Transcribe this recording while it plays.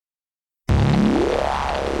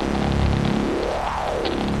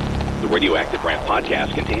Radioactive Rant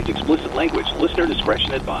podcast contains explicit language. Listener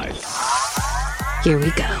discretion advised. Here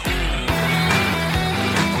we go.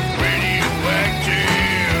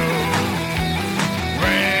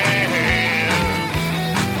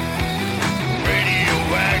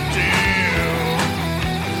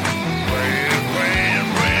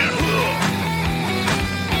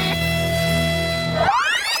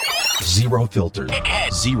 Zero filters,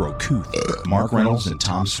 zero couth. Mark Reynolds and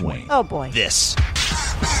Tom Swain. Oh boy. This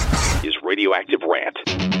is Radioactive Rant.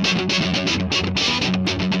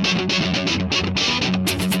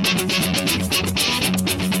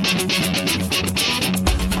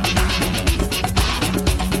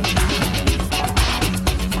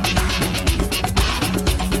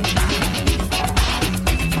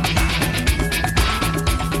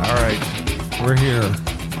 All right, we're here.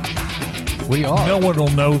 We are. No one will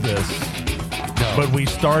know this, No. but we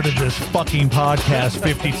started this fucking podcast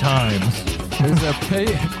 50 times. There's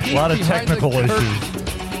A lot of technical issues.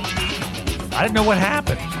 I didn't know what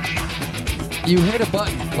happened. You hit a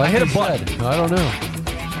button. Like I hit a you button. said. I don't know.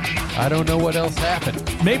 I don't know what else happened.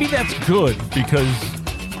 Maybe that's good because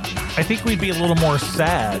I think we'd be a little more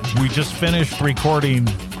sad. We just finished recording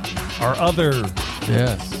our other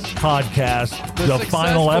Yes. podcast, The the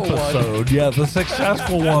final successful episode. Yeah, the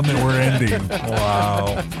successful one that we're ending.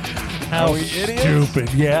 Wow. How Are we idiots?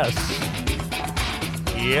 stupid. Yes.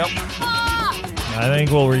 Yep. I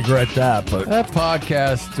think we'll regret that, but That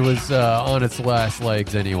podcast was on its last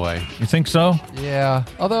legs anyway. you think so? Yeah.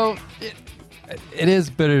 Although it is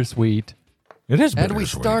bittersweet. It is And we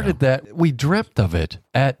bittersweet, started that. We dreamt of it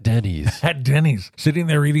at Denny's. at Denny's, sitting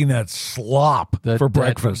there eating that slop That- for that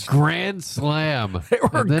breakfast. Grand slam. They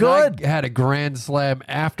were And then good. I had a grand slam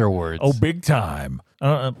afterwards. Oh, big time.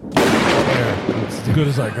 There. That's as good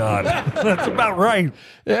as I got. That's about right.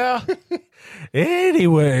 yeah.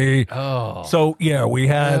 Anyway, Oh. so yeah, we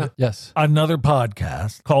had Yes. another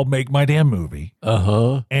podcast called Make My Damn Movie,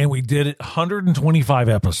 Uh-huh. and we did it 125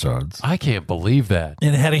 episodes, I can't believe that.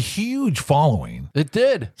 and it had a huge following. It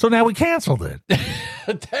did. So now we canceled it.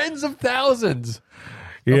 Tens of thousands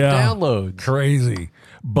Yeah. of downloads. Crazy.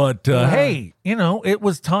 But hey, you know, it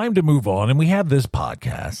was time to move on, and we have this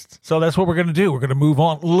podcast. So that's what we're going to do. We're going to move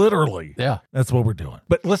on, literally. Yeah. That's what we're doing.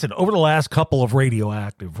 But listen, over the last couple of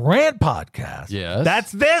Radioactive Rant podcasts, Yes.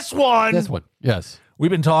 that's this one. This one. Yes. We've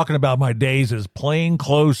been talking about my days as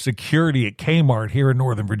plainclothes security at Kmart here in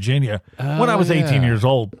Northern Virginia when I was 18 yeah. years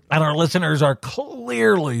old. And our listeners are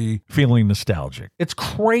clearly feeling nostalgic. It's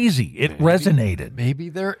crazy. It resonated. Maybe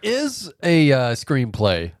there is a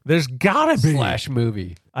screenplay There's got to be. /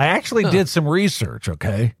 movie. I actually did some research,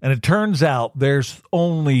 okay? And it turns out there's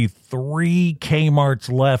only 3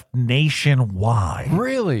 Kmarts left nationwide.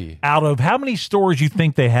 Really? Out of how many stores you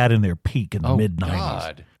think they had in their peak in the Oh, mid-90s?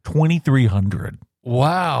 God. 2,300.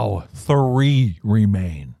 Wow. 3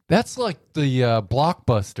 remain. That's like the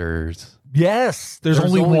Blockbusters. Yes, there's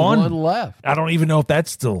only one. left. I don't even know if that's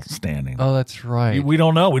still standing. Oh, that's right. We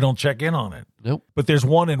don't know. We don't check in on it. Nope. But there's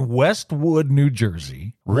one in Westwood, New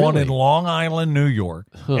Jersey, one Really? in Long Island, New York,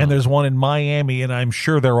 and there's one in Miami, and I'm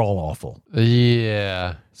sure they're all awful.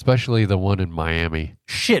 Yeah. Especially the one in Miami.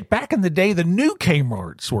 Shit, back in the day, the new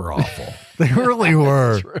Kmarts were awful. They really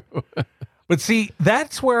were. True. But see,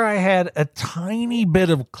 that's where I had a tiny bit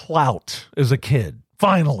of clout as a kid.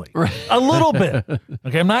 Finally. A little bit.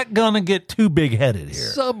 Okay, I'm not going to get too big-headed here.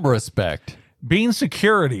 Some respect. Being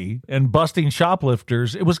security and busting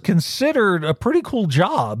shoplifters, it was considered a pretty cool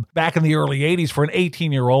job back in the early 80s for an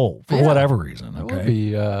 18-year-old, for Yeah. whatever reason. That Okay. would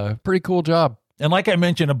be a pretty cool job. And like I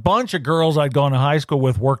mentioned, a bunch of girls I'd gone to high school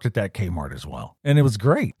with worked at that Kmart as well. And it was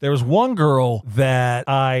great. There was one girl that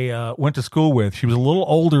I went to school with. She was a little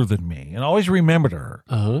older than me, and I always remembered her.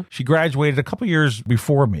 Uh-huh. She graduated a couple years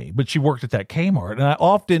before me, but she worked at that Kmart. And I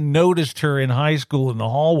often noticed her in high school in the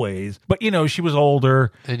hallways. But, you know, she was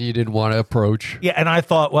older. And you didn't want to approach. Yeah, and I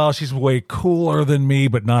thought, well, she's way cooler than me,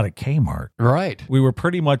 but not at Kmart. Right. We were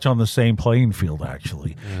pretty much on the same playing field,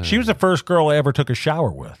 actually. She was the first girl I ever took a shower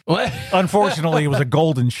with. What? Unfortunately, it was a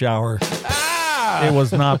golden shower. It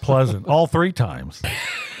was not pleasant. All 3 times.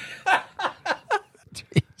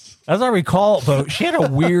 As I recall, though, she had a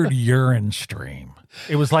weird urine stream.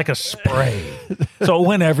 It was like a spray. So it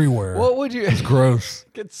went everywhere. What would you Gross.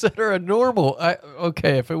 consider a normal?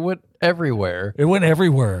 Okay, if it went everywhere. It went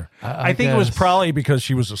everywhere. I I think it was guess. probably because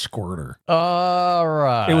she was a squirter. All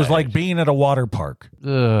right. It was like being at a water park. Ugh.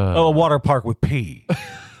 Oh, a water park with pee.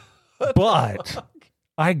 But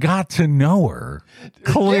I got to know her.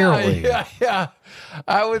 Clearly. Yeah.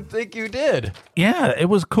 I would think you did. Yeah, it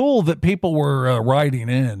was cool that people were writing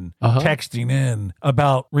in, texting in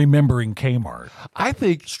about remembering Kmart. I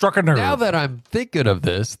think Struck a nerve. now that I'm thinking of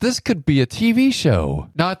this could be a TV show,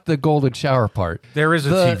 not the golden shower part. There is a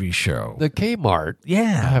TV show. The Kmart. I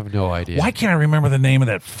Yeah. have no idea. Why can't I remember the name of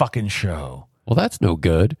that fucking show? Well, that's no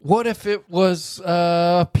good. What if it was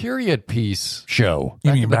a period piece show?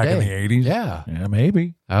 You mean back day? in the 80s? Yeah. Yeah,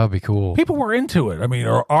 maybe. That would be cool. People were into it. I mean,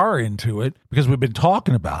 or are into it because we've been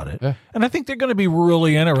talking about it. Yeah. And I think they're going to be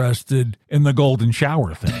really interested in the golden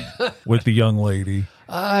shower thing with the young lady.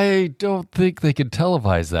 I don't think they could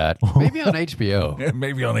televise that. Maybe on HBO. Yeah,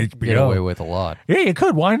 maybe on HBO. Get away with a lot. Yeah, you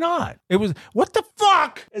could. Why not? It was, what the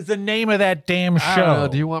fuck is the name of that damn I don't know.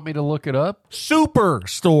 show? Do you want me to look it up?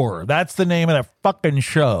 Superstore. That's the name of that fucking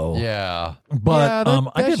show. Yeah. But yeah,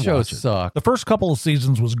 I that did show watch it. sucked. The first couple of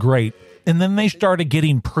seasons was great, and then they started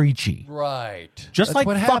getting preachy. Right. Just That's like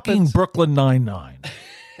what fucking happens. Brooklyn Nine-Nine.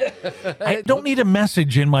 I don't need a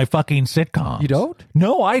message in my fucking sitcoms. You don't?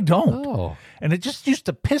 No, I don't. Oh. And it just used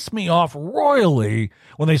to piss me off royally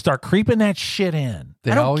when they start creeping that shit in. They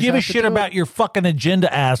I don't always give a have to shit do it. about your fucking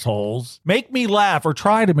agenda, assholes. Make me laugh or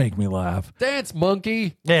try to make me laugh. Dance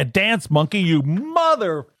Monkey. Yeah, dance monkey, you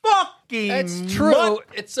motherfucking. That's true.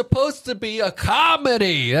 It's supposed to be a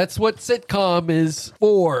comedy. That's what sitcom is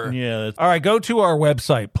for. Yeah. All right, go to our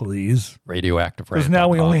website, please. Radioactive Because now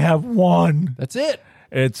we only have one. That's it.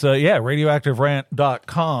 It's,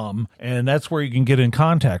 radioactiverant.com, and that's where you can get in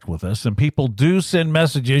contact with us. And people do send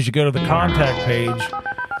messages. You go to the contact page,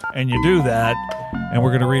 and you do that, and we're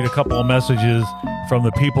going to read a couple of messages from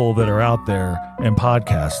the people that are out there in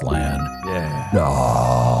podcast land. Yeah.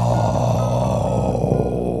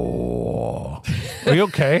 Oh. Are you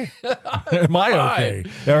okay? Am I okay?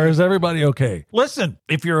 Or is everybody okay? Listen,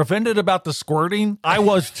 if you're offended about the squirting, I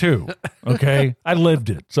was too. Okay? I lived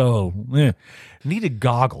it. So, needed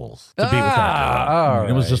goggles to be with that guy. all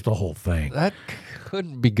It was right. just the whole thing. That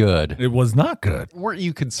couldn't be good. It was not good. Weren't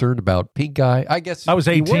you concerned about pink eye? I guess I was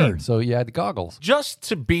you 18. were, so you had the goggles. Just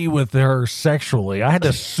to be with her sexually, I had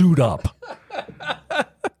to suit up.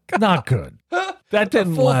 Not good. That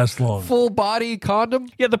didn't last long. Full body condom?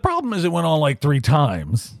 Yeah, the problem is it went on like 3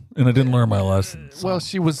 times, and I didn't learn my lesson. So. Well,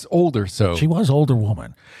 she was older, so. She was older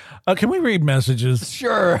woman. Can we read messages?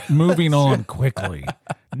 Sure. Moving on quickly.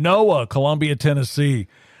 Noah, Columbia, Tennessee.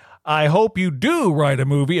 I hope you do write a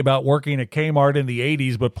movie about working at Kmart in the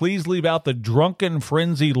 80s, but please leave out the drunken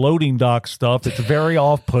frenzy loading dock stuff. It's very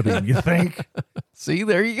off-putting, you think? See,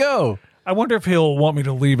 there you go. I wonder if he'll want me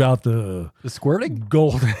to leave out the The squirting?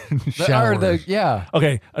 golden shower. Yeah.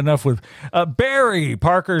 Okay, enough with Barry,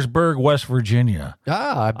 Parkersburg, West Virginia.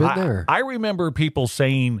 I've been there. I remember people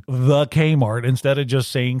saying the Kmart instead of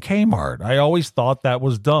just saying Kmart. I always thought that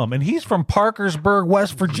was dumb. And he's from Parkersburg,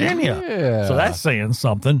 West Virginia. Yeah. So that's saying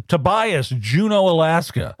something. Tobias, Juneau,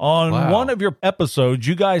 Alaska. On Wow. one of your episodes,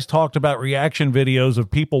 you guys talked about reaction videos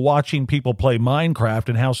of people watching people play Minecraft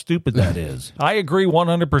and how stupid that is. I agree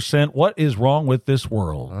 100%. What is wrong with this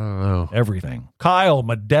world? I don't know. Everything. Kyle,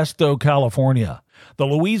 Modesto, California. The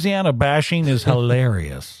Louisiana bashing is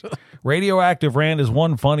hilarious. Radioactive Rant is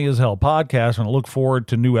one funny as hell podcast, and I look forward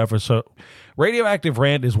to new episode. Radioactive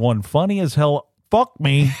Rant is one funny as hell. Fuck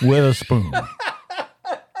me with a spoon.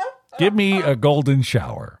 Give me a golden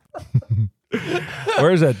shower.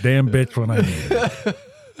 Where's that damn bitch when I need it?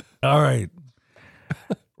 All right.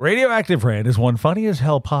 Radioactive Rant is one funny as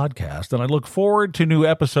hell podcast, and I look forward to new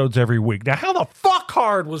episodes every week. Now, how the fuck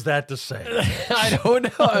hard was that to say? I don't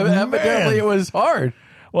know. Evidently, it was hard.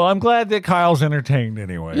 Well, I'm glad that Kyle's entertained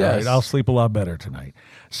anyway. Yes. All right, I'll sleep a lot better tonight.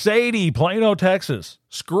 Sadie, Plano, Texas.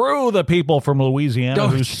 Screw the people from Louisiana Oh,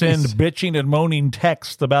 who geez. send bitching and moaning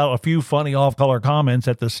texts about a few funny off-color comments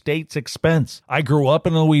at the state's expense. I grew up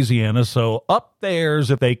in Louisiana, so up theirs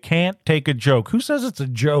if they can't take a joke. Who says it's a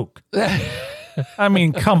joke? I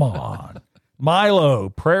mean, come on. Milo,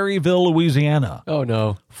 Prairieville, Louisiana. Oh,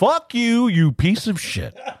 no. Fuck you, you piece of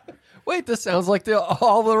shit. Wait, this sounds like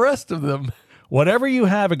all the rest of them. Whatever you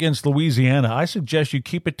have against Louisiana, I suggest you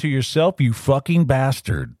keep it to yourself, you fucking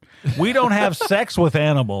bastard. We don't have sex with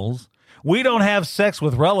animals. We don't have sex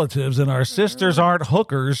with relatives, and our sisters aren't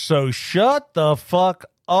hookers, so shut the fuck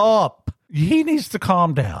up. He needs to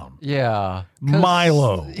calm down. Yeah. 'Cause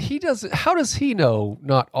Milo. He doesn't. How does he know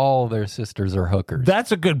not all their sisters are hookers?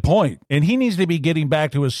 That's a good point. And he needs to be getting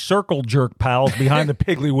back to his circle jerk pals behind the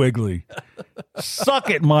Piggly Wiggly. Suck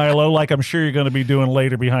it, Milo, like I'm sure you're going to be doing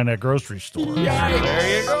later behind that grocery store. Those were your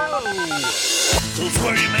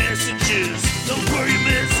messages. Those were your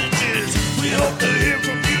messages. We hope to hear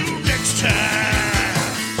from you next time.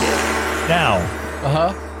 Now,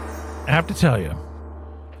 I have to tell you,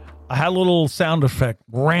 I had a little sound effect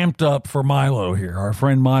ramped up for Milo here, our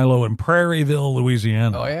friend Milo in Prairieville,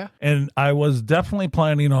 Louisiana. Oh, yeah? And I was definitely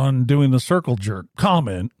planning on doing the circle jerk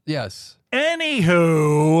comment. Yes.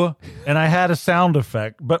 Anywho, and I had a sound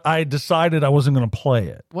effect, but I decided I wasn't going to play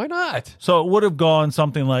it. Why not? So it would have gone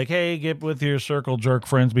something like, hey, get with your circle jerk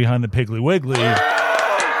friends behind the Piggly Wiggly.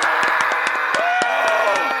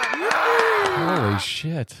 Holy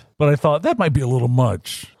shit. But I thought that might be a little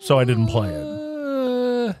much, so I didn't play it.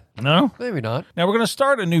 No? Maybe not. Now we're going to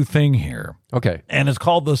start a new thing here, Okay. and it's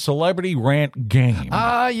called the Celebrity Rant Game.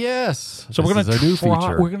 Ah, yes. So we're This going is a new to try.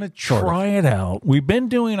 feature. We're going to Sort of. try it out. We've been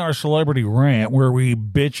doing our celebrity rant where we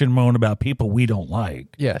bitch and moan about people we don't like.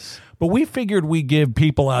 Yes. But we figured we'd give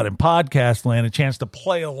people out in podcast land a chance to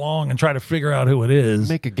play along and try to figure out who it is.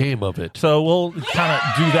 Make a game of it. So we'll kind of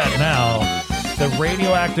do that now. The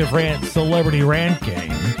Radioactive Rant Celebrity Rant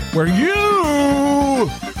Game, where you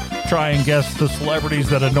try and guess the celebrities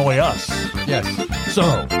that annoy us. Yes.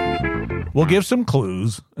 So we'll give some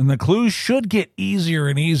clues, and the clues should get easier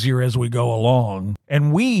and easier as we go along.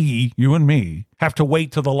 And we, you and me, have to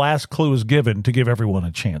wait till the last clue is given to give everyone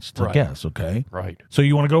a chance to Right. guess, okay? Right. So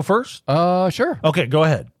you want to go first? Sure. Okay, go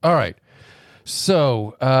ahead. All right.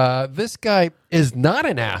 So, this guy is not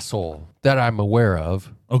an asshole that I'm aware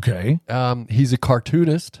of. Okay. He's a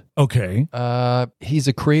cartoonist. Okay. He's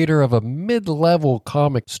a creator of a mid-level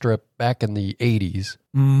comic strip back in the 80s.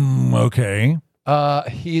 Okay.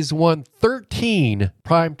 He's won 13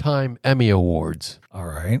 Primetime Emmy Awards. All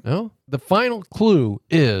right. No? The final clue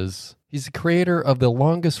is he's the creator of the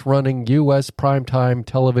longest-running U.S. primetime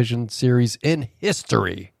television series in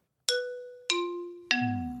history.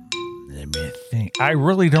 Let me think. I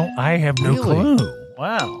really don't. I have no Really? clue.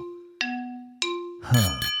 Wow.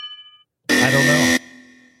 Huh. I don't know.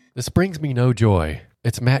 This brings me no joy.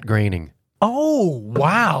 It's Matt Groening. Oh,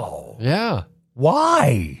 wow. Yeah.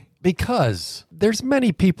 Why? Because there's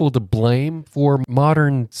many people to blame for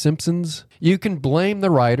modern Simpsons. You can blame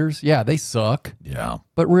the writers. Yeah, they suck. Yeah.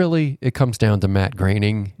 But really, it comes down to Matt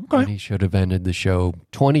Groening. Okay. And he should have ended the show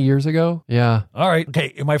 20 years ago. Yeah. All right.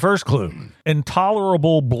 Okay. My first clue: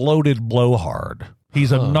 intolerable, bloated blowhard.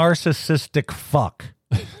 He's a narcissistic fuck,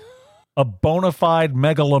 a bona fide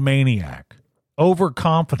megalomaniac,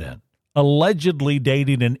 overconfident, allegedly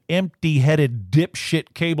dating an empty-headed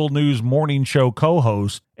dipshit cable news morning show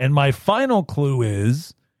co-host. And my final clue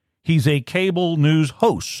is he's a cable news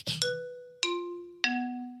host.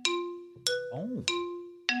 Oh.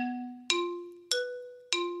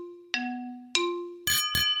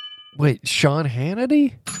 Wait, Sean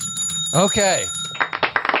Hannity? Okay.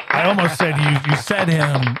 I almost said you said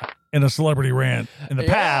him in a celebrity rant in the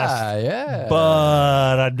past, Yeah.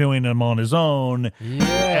 but I'm doing him on his own. Yeah.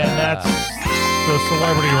 And that's the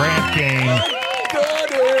celebrity rant game. Got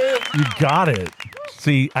it. You got it.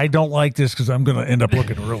 See, I don't like this because I'm going to end up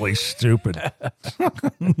looking really stupid.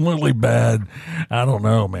 Really bad. I don't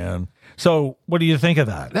know, man. So what do you think of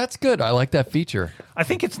that? That's good. I like that feature. I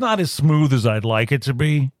think it's not as smooth as I'd like it to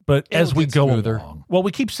be, but It'll as we get go smoother. along. Well,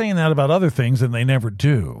 we keep saying that about other things and they never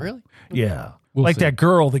do. Really? Yeah. We'll like see. that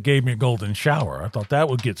girl that gave me a golden shower. I thought that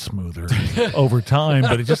would get smoother over time,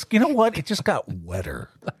 but it just, you know what? It just got wetter.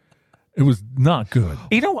 It was not good.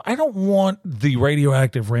 You know, I don't want the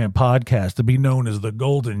Radioactive Rant podcast to be known as the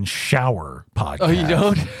Golden Shower podcast. Oh, you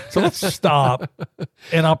don't? So let's stop.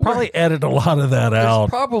 And I'll probably edit a lot of that There's out.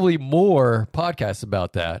 probably more podcasts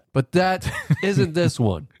about that, but that isn't this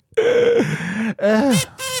one.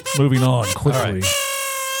 Moving on quickly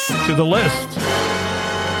to the list.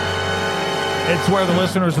 It's where the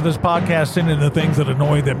listeners of this podcast send in the things that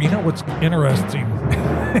annoy them. You know what's interesting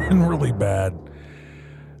and really bad?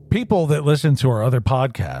 People that listen to our other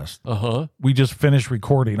podcast, we just finished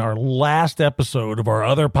recording our last episode of our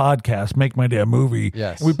other podcast, Make My Damn Movie.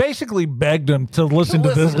 Yes. We basically begged them to listen to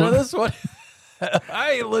this. this one.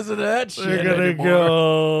 I ain't listening to that shit They're gonna anymore.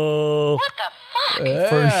 go.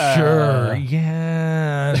 For sure.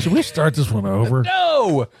 Yeah. Should we start this one over?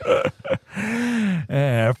 No.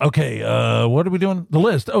 Okay. What are we doing? The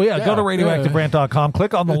list. Oh, yeah. Go to radioactiverant.com,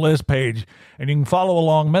 click on the list page, and you can follow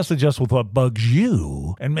along, message us with what bugs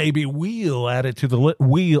you, and maybe we'll add it to the list.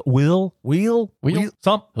 We'll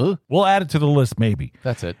add it to the list, maybe.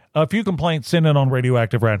 That's it. A few complaints, send in on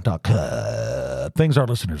radioactiverant.com. Things our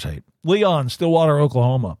listeners hate. Leon, Stillwater,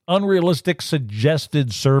 Oklahoma. Unrealistic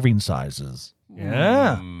suggested serving sizes.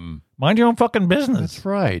 Yeah. Mind your own fucking business. That's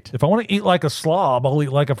right. If I want to eat like a slob, I'll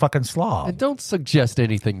eat like a fucking slob. And don't suggest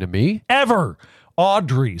anything to me. Ever.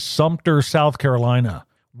 Audrey, Sumter, South Carolina.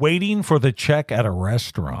 Waiting for the check at a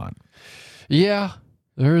restaurant. Yeah.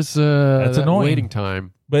 There's That's that annoying. waiting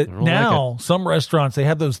time. But don't now some restaurants, they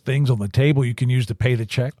have those things on the table you can use to pay the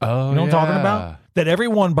check. Oh, you know what I'm talking yeah. about? That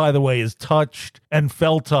everyone, by the way, is touched and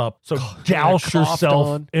felt up. So douse coughed yourself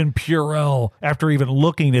on. in Purell after even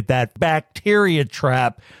looking at that bacteria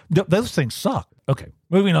trap. Those things suck. Okay,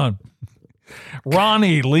 moving on.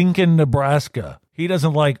 Ronnie, Lincoln, Nebraska. He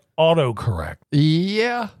doesn't like autocorrect.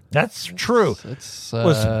 Yeah. That's true. It's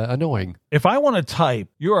Listen. annoying. If I want to type,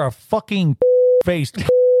 you're a fucking faced.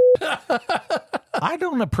 I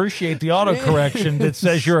don't appreciate the autocorrection that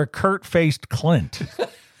says you're a curt-faced Clint.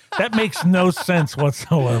 That makes no sense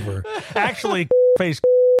whatsoever. Actually, face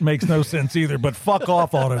makes no sense either, but fuck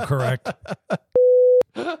off autocorrect.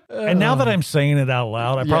 And now that I'm saying it out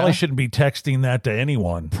loud, I probably shouldn't be texting that to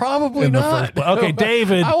anyone. Probably in the not. first place. Okay,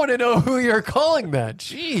 David. I want to know who you're calling that.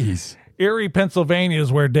 Jeez. Erie, Pennsylvania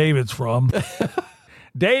is where David's from.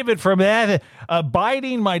 David from that,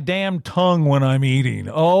 biting my damn tongue when I'm eating.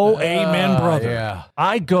 Oh, amen, brother. Yeah.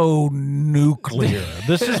 I go nuclear.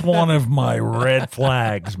 This is one of my red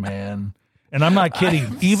flags, man. And I'm not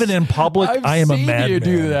kidding. Even in public, I am a madman. you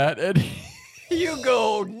do that, and you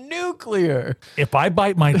go nuclear. If I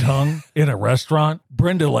bite my tongue in a restaurant,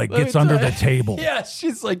 Brenda gets under the table. Yeah,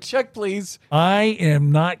 she's like, check, please. I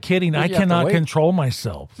am not kidding. I you have to cannot wait? control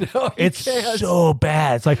myself. No, you It's can't. so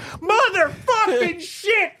bad. It's like, motherfucking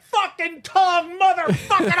shit, fucking tongue,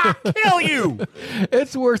 motherfucking, I'll kill you.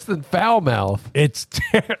 It's worse than foul mouth. It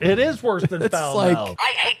is worse than It's foul like- mouth.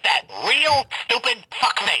 I hate that real stupid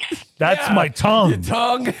fuckface. That's my tongue,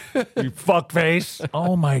 Tongue. you fuckface.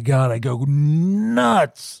 Oh my God, I go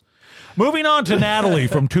nuts. Moving on to Natalie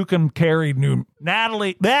from Tucumcari,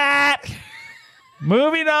 Natalie.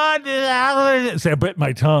 Moving on to Natalie. See, I bit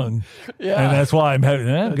my tongue. Yeah. And that's why I'm having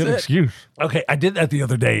good it. excuse. Okay, I did that the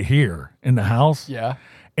other day here in the house. Yeah.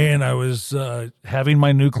 And I was having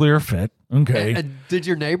my nuclear fit. Okay. And did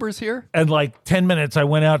your neighbors hear? And like 10 minutes, I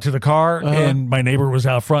went out to the car and my neighbor was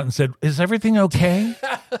out front and said, "Is everything okay?"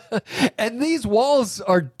 And these walls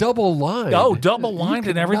are double lined. Oh, double lined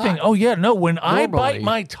and everything. Oh, yeah. No, when I bite normally-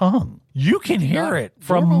 my tongue, you can hear it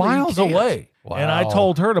from normally you miles can't. away. Wow. And I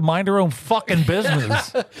told her to mind her own fucking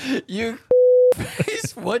business. You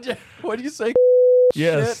face. What'd you say?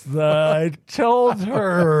 Yes, I told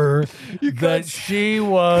her that got- she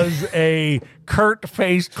was a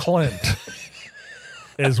curt-faced Clint,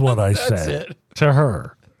 is what I said it. to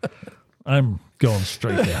her. I'm going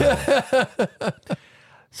straight to hell.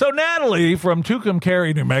 So Natalie from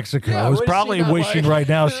Tucumcari, New Mexico, Yeah, is what is she probably not wishing like? right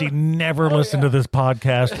now she never listened to this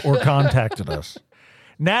podcast or contacted us.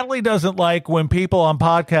 Natalie doesn't like when people on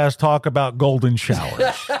podcasts talk about golden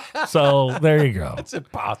showers. So there you go. It's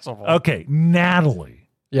impossible. Okay, Natalie.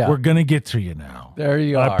 Yeah. We're going to get to you now. There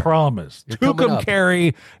you I are. promise. You're coming up.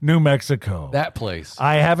 Tucumcari, New Mexico. That place.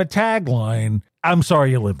 I have a tagline. I'm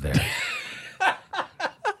sorry you live there.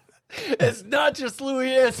 It's not just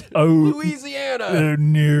Louisiana. Oh. Louisiana.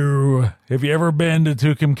 No. Have you ever been to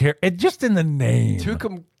Tucumcari? It just in the name.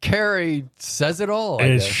 Tucumcari says it all. I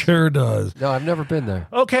It guess. sure does. No, I've never been there.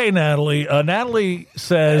 Okay, Natalie. Natalie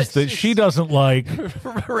says that she doesn't like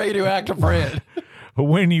Radioactive brand.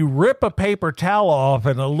 when you rip a paper towel off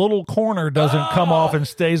and a little corner doesn't come off and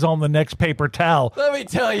stays on the next paper towel. Let me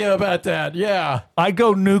tell you about that. Yeah. I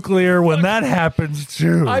go nuclear when that happens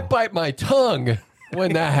too. I bite my tongue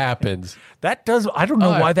when that happens. That does. I don't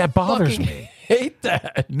know why that bothers fucking me. hate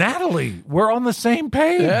that. Natalie, we're on the same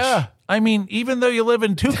page. Yeah. I mean, even though you live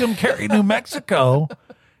in Tucumcari, New Mexico,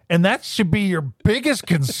 and that should be your biggest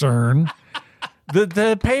concern,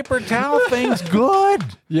 the paper towel thing's good.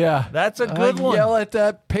 Yeah. That's a good I one. Yell at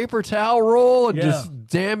that paper towel roll and Yeah. just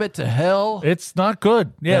damn it to hell. It's not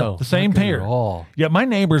good. Yeah, No, the same not good here. at all. Yeah, my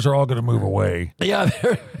neighbors are all going to move away. Yeah.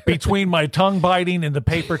 Between my tongue biting and the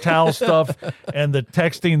paper towel stuff and the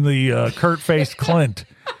texting the curt-faced Clint,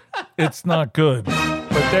 it's not good.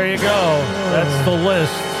 But there you go. That's the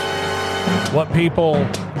list. What people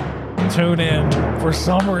tune in for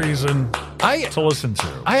some reason to listen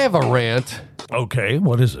to. I have a rant. Okay,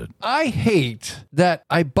 what is it? I hate that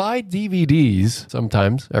I buy DVDs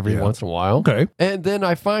sometimes every once in a while. Okay. And then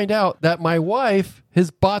I find out that my wife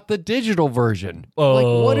has bought the digital version. Like,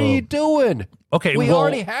 what are you doing? Okay, we well-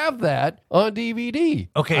 already have that on DVD.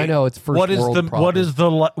 Okay, I know it's first What is world the problem. what is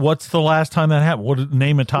the what's the last time that happened? What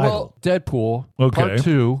name a title? Well, Deadpool Okay. Part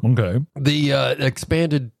 2, Okay, the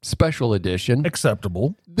expanded special edition.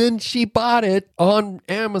 acceptable. Then she bought it on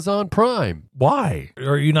Amazon Prime. Why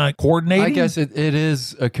are you not coordinating? I guess it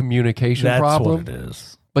is a communication that's problem, what it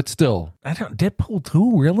is. but still, I don't Deadpool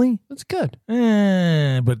 2, really? it's good.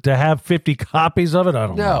 But to have 50 copies of it, I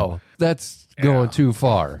don't know. No, that's going too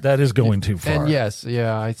far. That is going too far. And yes,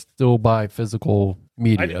 yeah, I still buy physical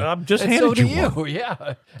media. I'm just and handed so do you one.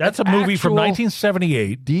 Yeah. That's a movie from actual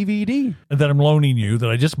 1978 DVD. that I'm loaning you that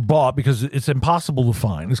I just bought because it's impossible to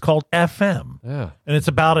find. It's called FM. Yeah. And it's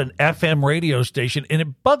about an FM radio station, and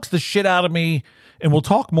it bugs the shit out of me. And we'll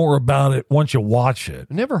talk more about it once you watch it.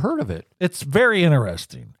 I never heard of it. It's very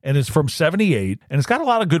interesting, and it's from '78, and it's got a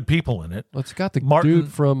lot of good people in it. Well, it's got the Martin-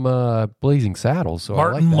 dude from Blazing Saddles. So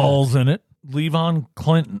Martin I like that. Mull's in it. Levon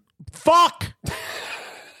Clinton. Fuck.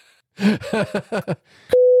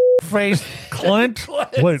 Face Clint.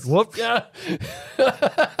 Wait, whoops. Yeah.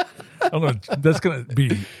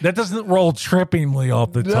 That doesn't roll trippingly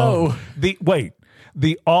off the tongue.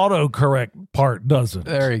 The autocorrect part doesn't.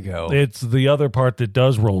 There you go. It's the other part that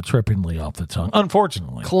does roll trippingly off the tongue,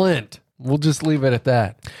 unfortunately. Clint. We'll just leave it at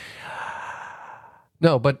that.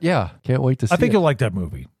 No, but yeah, can't wait to see I think it. you'll like that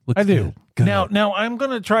movie. Looks I do. good. Good. Now I'm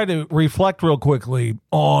going to try to reflect real quickly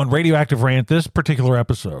on Radioactive Rant, this particular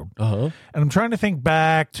episode. Uh-huh. And I'm trying to think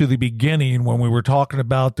back to the beginning when we were talking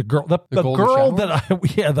about the girl, the golden girl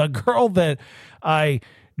shower? the girl that I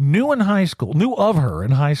knew of her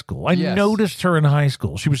in high school. I Yes. noticed her in high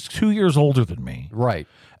school. She was 2 years older than me. Right.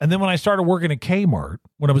 And then when I started working at Kmart,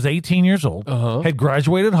 when I was 18 years old, had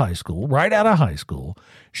graduated high school, right out of high school,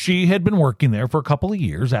 she had been working there for a couple of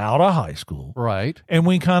years out of high school. Right. And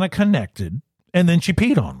we kind of connected, and then she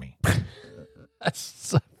peed on me.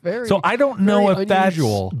 That's very So I don't know very if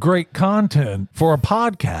unusual. that's great content for a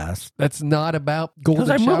podcast, That's not about golden because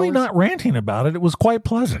I'm showers. really not ranting about it. It was quite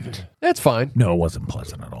pleasant. That's fine. No, it wasn't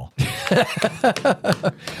pleasant at all.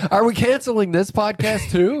 Are we canceling this podcast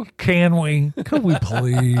too? Can we? Could we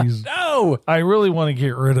please? No. I really want to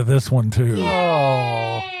get rid of this one, too.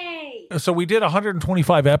 Oh. So we did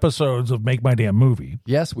 125 episodes of Make My Damn Movie.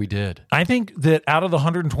 Yes, we did. I think that out of the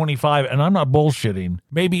 125, and I'm not bullshitting,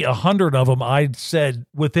 maybe 100 of them I'd said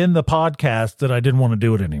within the podcast that I didn't want to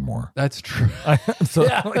do it anymore. That's true. So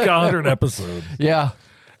like 100 episodes. Yeah.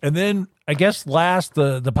 And then I guess the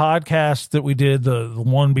podcast that we did, the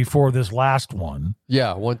one before this last one,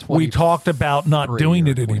 Yeah, 120. we talked about not doing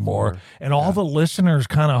it anymore. And all the listeners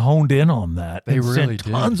kind of honed in on that. They and really sent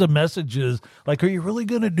did. tons of messages like, are you really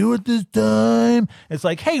going to do it this time? It's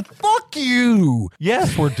like, hey, fuck you.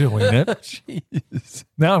 Yes, we're doing it. Jeez.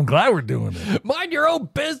 Now I'm glad we're doing it. Mind your own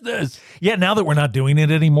business. Yeah, now that we're not doing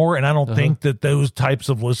it anymore, and I don't think that those types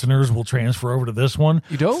of listeners will transfer over to this one.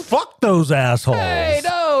 You don't? Fuck those assholes. Hey,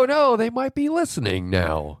 no, they might be listening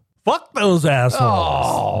now. Fuck those assholes.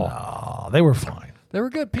 Oh. No, they were fine. They were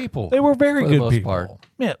good people. They were very For the good most people. part.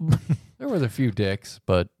 Yeah. There were a few dicks,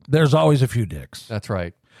 but There's always a few dicks. that's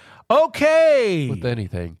right. Okay. With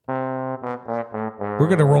anything. We're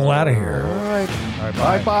going to roll out of here. All right.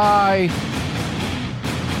 Bye-bye.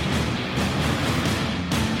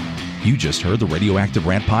 You just heard the Radioactive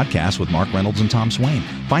Rant podcast with Mark Reynolds and Tom Swain.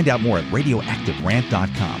 Find out more at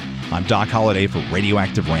radioactiverant.com. I'm Doc Holliday for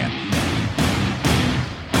Radioactive Rant.